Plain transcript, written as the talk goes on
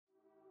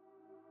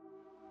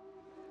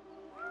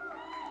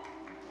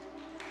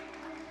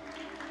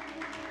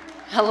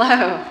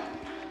Hello.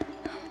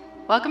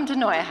 Welcome to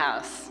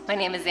NeueHouse. My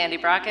name is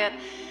Zandie Brockett,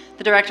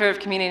 the Director of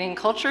Community and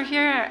Culture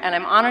here, and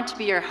I'm honored to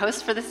be your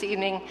host for this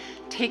evening,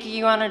 taking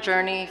you on a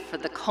journey for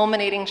the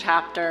culminating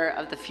chapter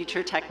of the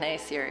Future Techne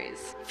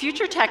series.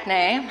 Future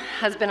Techne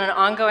has been an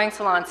ongoing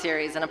salon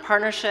series in a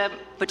partnership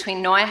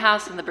between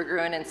NeueHouse and the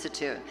Berggruen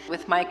Institute,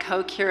 with my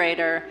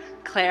co-curator,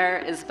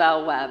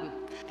 Isabel Webb,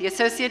 the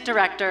Associate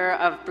Director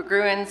of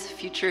Berggrun's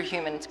Future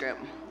Humans Group.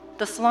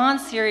 The Salon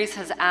series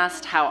has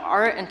asked how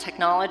art and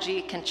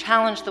technology can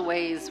challenge the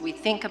ways we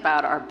think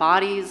about our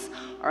bodies,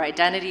 our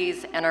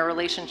identities, and our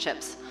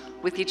relationships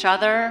with each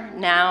other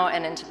now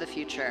and into the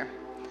future.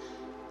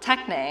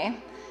 Techne,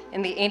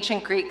 in the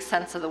ancient Greek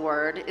sense of the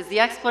word, is the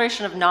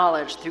exploration of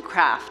knowledge through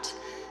craft,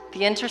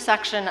 the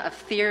intersection of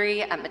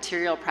theory and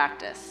material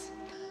practice.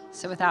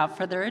 So without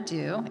further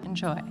ado,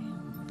 enjoy.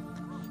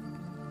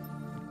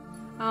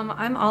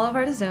 I'm Olive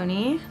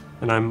Artisoni.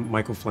 And I'm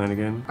Michael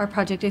Flanagan. Our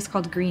project is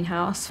called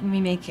Greenhouse. We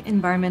make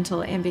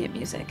environmental ambient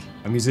music.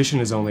 A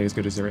musician is only as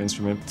good as their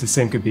instrument. The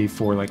same could be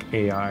for like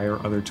AI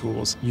or other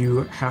tools.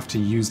 You have to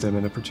use them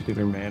in a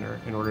particular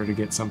manner in order to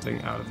get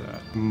something out of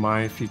that.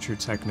 My Future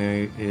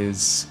Techne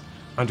is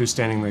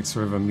understanding like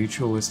sort of a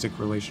mutualistic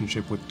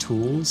relationship with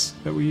tools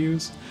that we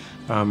use.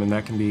 And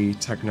that can be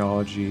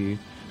technology.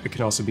 It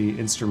can also be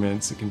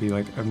instruments. It can be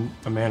like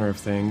a manner of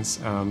things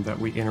that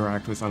we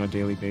interact with on a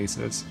daily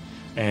basis,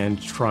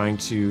 and trying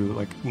to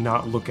like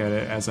not look at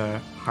it as a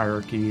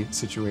hierarchy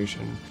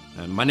situation.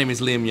 My name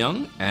is Liam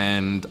Young,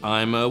 and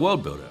I'm a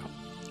world builder.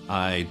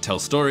 I tell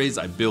stories,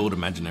 I build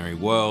imaginary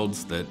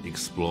worlds that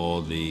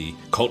explore the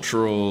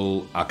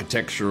cultural,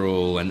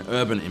 architectural, and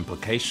urban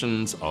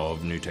implications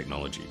of new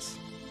technologies.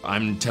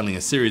 I'm telling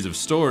a series of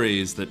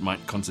stories that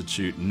might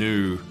constitute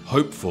new,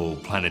 hopeful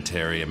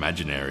planetary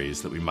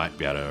imaginaries that we might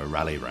be able to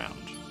rally around.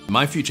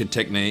 My Future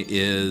Techne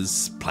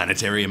is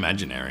planetary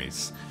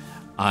imaginaries.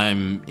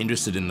 I'm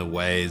interested in the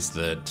ways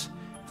that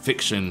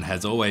fiction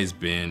has always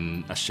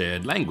been a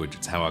shared language.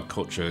 It's how our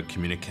culture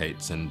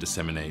communicates and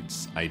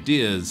disseminates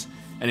ideas.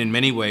 And in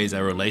many ways,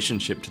 our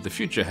relationship to the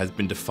future has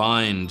been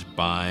defined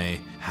by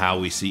how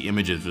we see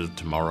images of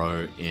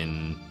tomorrow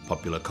in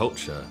popular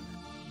culture.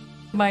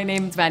 My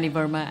name is Vandi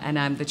Verma, and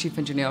I'm the Chief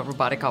Engineer of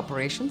Robotic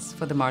Operations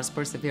for the Mars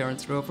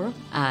Perseverance rover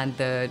and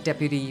the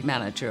Deputy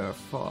Manager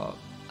for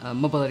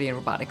Mobility and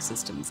Robotic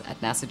Systems at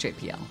NASA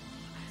JPL.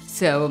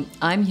 So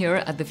I'm here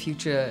at the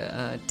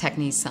Future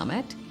Techne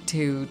Summit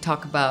to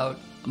talk about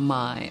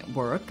my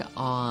work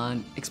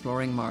on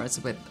exploring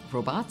Mars with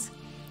robots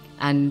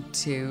and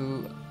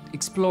to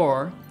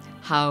explore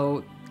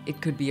how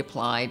it could be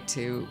applied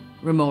to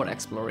remote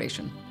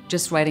exploration.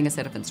 Just writing a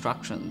set of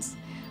instructions,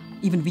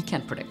 even we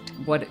can't predict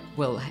what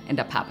will end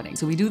up happening.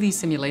 So we do these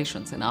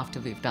simulations, and after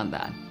we've done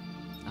that,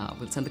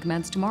 we'll send the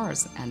commands to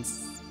Mars and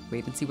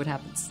wait and see what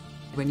happens.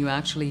 When you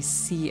actually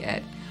see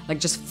it, like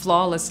just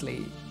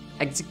flawlessly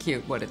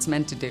execute what it's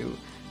meant to do,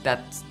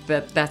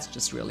 that's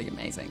just really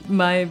amazing.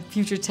 My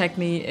Future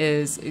Techne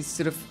is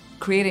sort of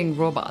creating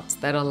robots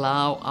that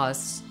allow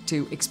us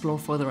to explore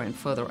further and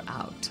further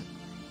out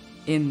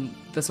in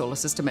the solar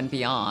system and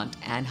beyond,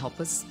 and help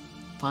us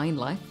find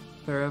life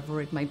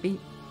wherever it might be.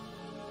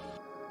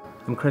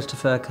 I'm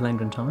Christopher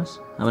Kulendran Thomas.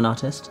 I'm an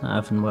artist. I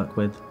often work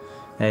with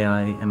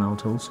AI ML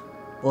tools.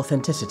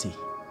 Authenticity,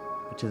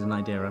 which is an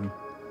idea I'm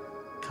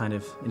kind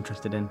of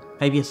interested in.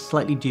 Maybe a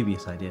slightly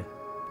dubious idea.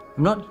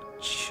 I'm not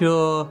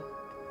sure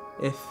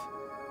if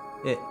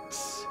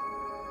it's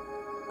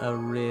a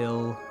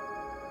real...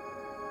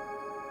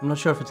 I'm not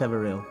sure if it's ever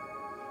real.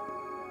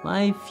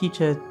 My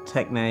Future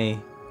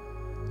Techne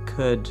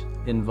could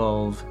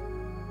involve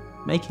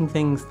making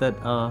things that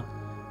are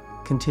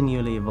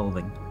continually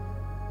evolving.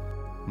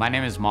 My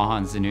name is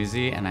Mauhan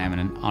Zonoozy, and I am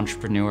an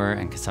entrepreneur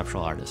and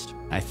conceptual artist.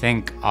 I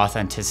think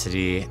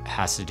authenticity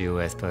has to do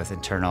with both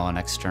internal and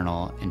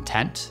external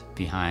intent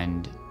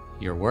behind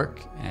your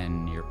work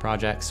and your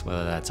projects,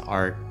 whether that's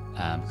art,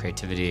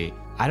 creativity.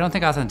 I don't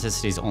think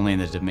authenticity is only in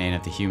the domain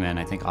of the human.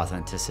 I think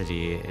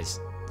authenticity is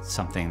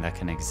something that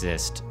can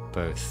exist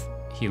both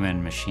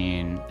human,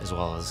 machine, as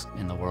well as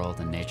in the world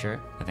and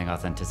nature. I think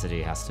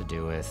authenticity has to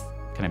do with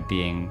kind of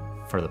being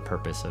for the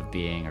purpose of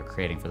being, or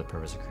creating for the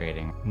purpose of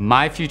creating.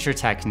 My Future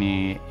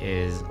Techne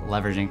is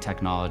leveraging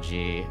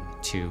technology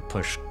to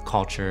push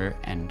culture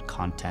and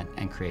content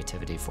and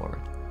creativity forward.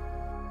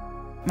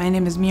 My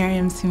name is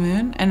Miriam,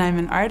 and I'm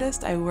an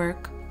artist. I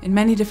work in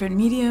many different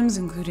mediums,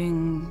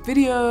 including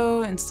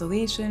video,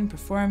 installation,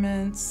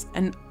 performance,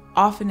 and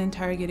often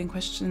interrogating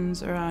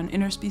questions around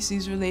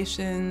interspecies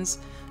relations,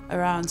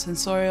 around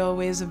sensorial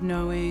ways of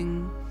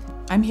knowing.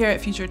 I'm here at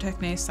Future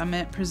Techne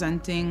Summit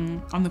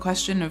presenting on the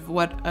question of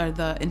what are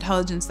the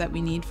intelligence that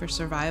we need for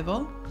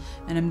survival.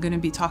 And I'm going to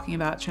be talking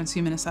about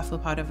transhuman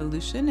cephalopod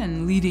evolution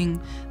and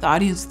leading the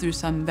audience through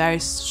some very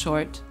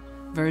short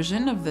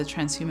version of the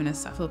transhuman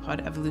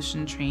cephalopod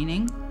evolution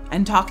training,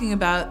 and talking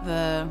about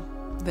the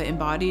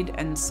embodied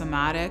and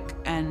somatic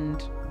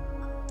and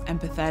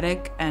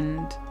empathetic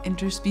and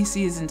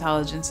interspecies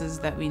intelligences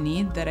that we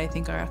need that I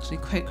think are actually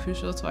quite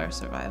crucial to our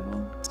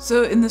survival.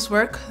 So in this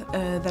work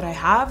that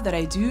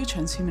I do,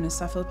 transhumanist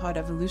cephalopod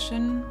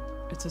evolution,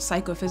 it's a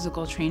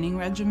psychophysical training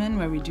regimen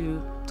where we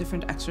do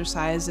different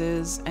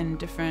exercises and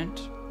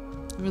different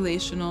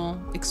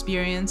relational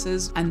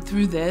experiences. And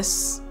through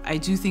this, I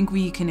do think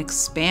we can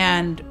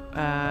expand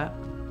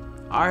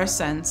our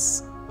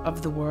sense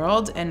of the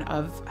world and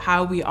of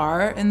how we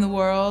are in the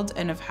world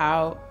and of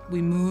how we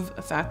move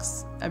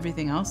affects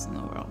everything else in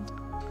the world.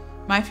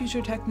 My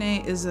Future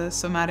Techne is a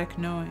somatic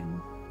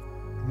knowing.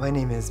 My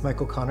name is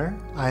Michael Connor.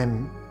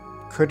 I'm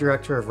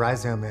co-director of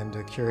Rhizome and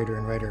a curator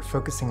and writer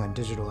focusing on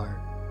digital art.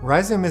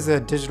 Rhizome is a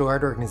digital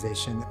art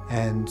organization,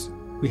 and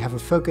we have a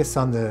focus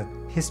on the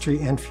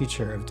history and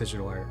future of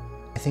digital art.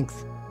 I think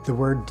the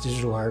word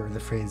digital art, or the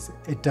phrase,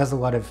 it does a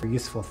lot of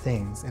useful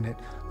things, and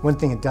one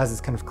thing it does is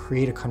kind of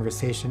create a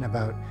conversation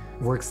about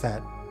works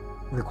that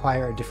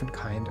require a different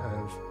kind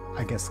of,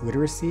 I guess,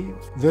 literacy.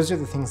 Those are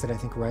the things that I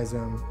think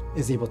Rhizome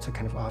is able to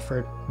kind of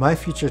offer. My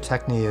Future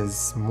Techne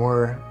is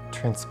more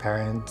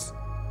transparent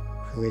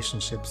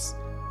relationships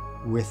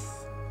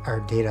with our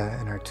data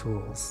and our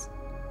tools,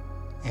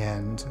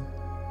 and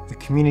the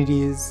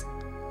communities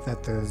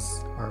that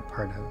those are a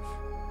part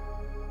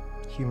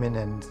of, human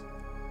and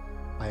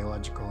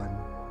biological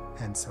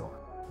and so on.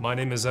 My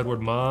name is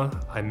Edward Ma.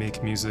 I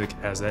make music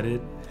as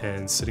Edit,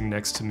 and sitting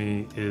next to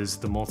me is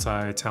the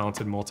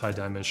multi-talented,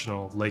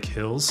 multi-dimensional Lake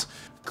Hills,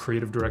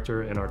 creative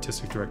director and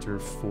artistic director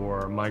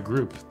for my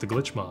group, The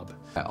Glitch Mob.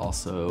 I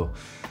also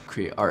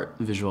create art,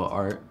 visual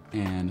art,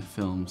 and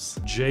films.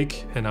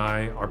 Jake and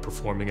I are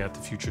performing at the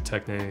Future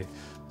Techne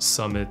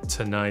Summit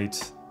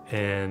tonight,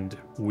 and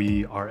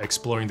we are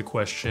exploring the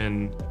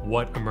question,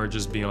 what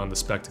emerges beyond the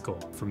spectacle?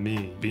 For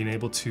me, being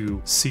able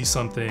to see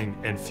something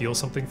and feel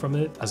something from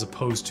it, as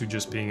opposed to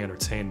just being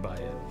entertained by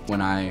it. When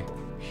I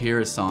hear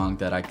a song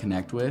that I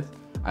connect with,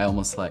 I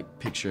almost like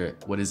picture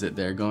what is it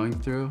they're going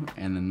through,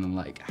 and then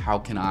like, how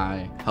can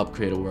I help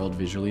create a world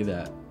visually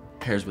that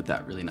pairs with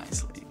that really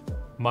nicely?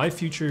 My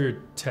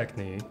Future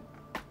Techne,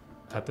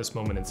 at this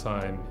moment in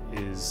time,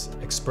 is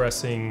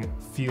expressing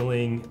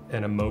feeling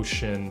and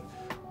emotion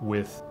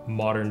with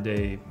modern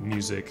day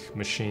music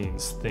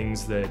machines,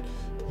 things that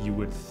you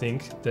would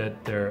think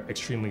that they're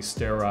extremely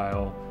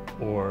sterile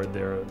or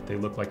they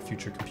look like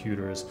future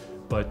computers,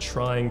 but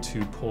trying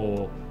to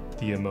pull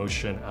the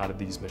emotion out of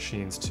these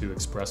machines to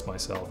express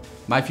myself.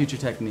 My Future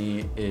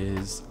Techne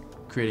is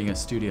creating a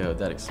studio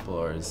that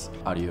explores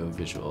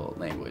audio-visual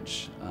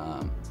language,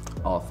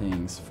 all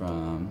things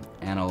from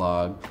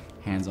analog,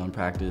 hands-on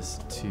practice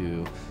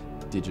to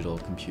digital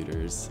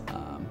computers,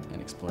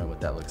 and exploring what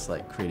that looks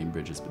like, creating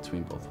bridges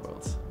between both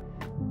worlds.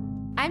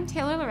 I'm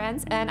Taylor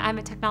Lorenz, and I'm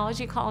a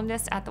technology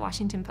columnist at The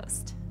Washington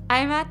Post.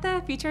 I'm at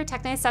the Future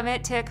Techne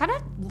Summit to kind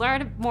of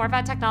learn more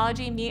about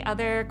technology, meet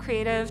other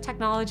creative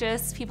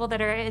technologists, people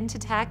that are into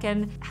tech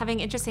and having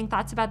interesting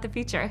thoughts about the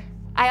future.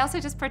 I also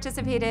just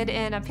participated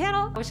in a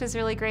panel, which was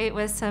really great,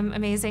 with some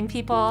amazing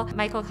people.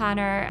 Michael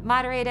Connor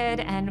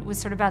moderated and was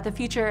sort of about the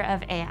future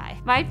of AI.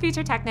 My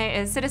Future Techne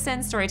is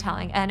citizen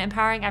storytelling and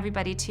empowering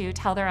everybody to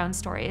tell their own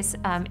stories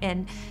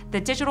in the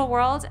digital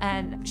world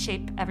and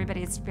shape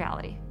everybody's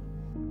reality.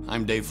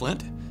 I'm Dave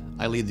Flynt.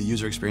 I lead the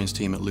user experience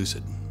team at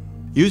Lucid.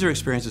 User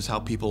experience is how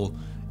people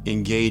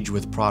engage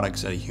with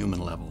products at a human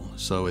level.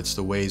 So it's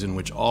the ways in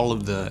which all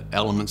of the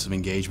elements of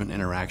engagement and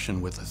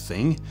interaction with a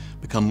thing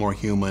become more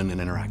human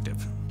and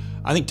interactive.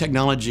 I think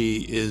technology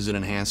is an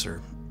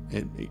enhancer.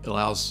 It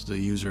allows the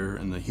user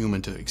and the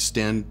human to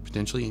extend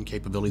potentially in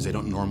capabilities they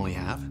don't normally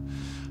have.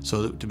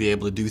 So to be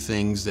able to do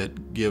things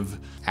that give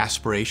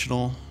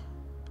aspirational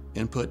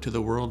input to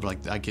the world,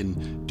 like I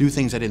can do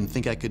things I didn't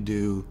think I could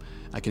do,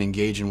 I can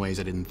engage in ways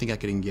I didn't think I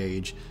could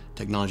engage.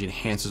 Technology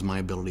enhances my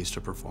abilities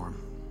to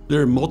perform.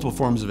 There are multiple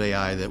forms of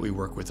AI that we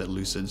work with at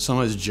Lucid. Some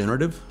is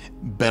generative,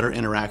 better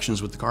interactions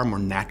with the car, more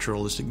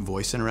naturalistic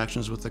voice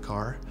interactions with the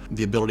car.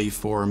 The ability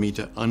for me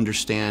to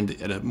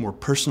understand at a more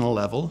personal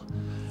level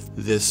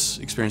this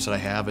experience that I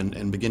have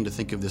and begin to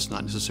think of this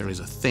not necessarily as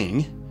a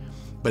thing,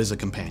 but as a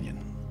companion.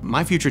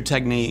 My Future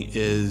Techne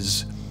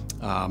is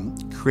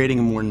creating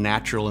a more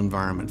natural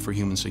environment for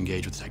humans to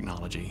engage with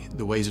technology.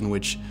 The ways in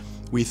which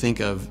we think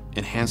of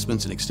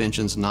enhancements and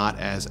extensions not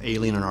as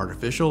alien and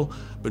artificial,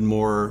 but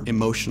more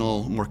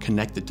emotional, more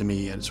connected to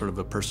me at sort of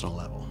a personal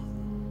level.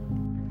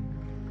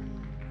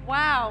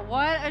 Wow,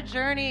 what a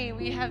journey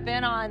we have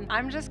been on.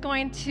 I'm just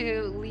going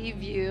to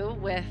leave you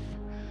with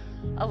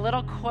a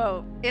little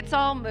quote. It's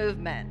all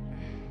movement.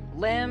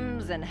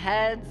 Limbs and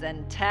heads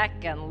and tech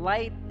and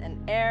light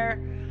and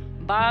air,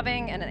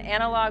 bobbing in an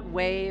analog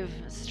wave,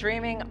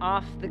 streaming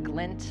off the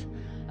glint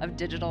of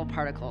digital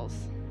particles.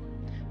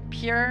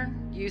 Pure,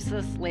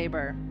 useless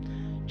labor,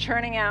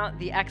 churning out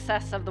the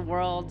excess of the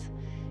world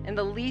in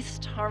the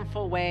least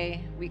harmful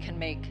way we can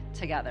make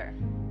together.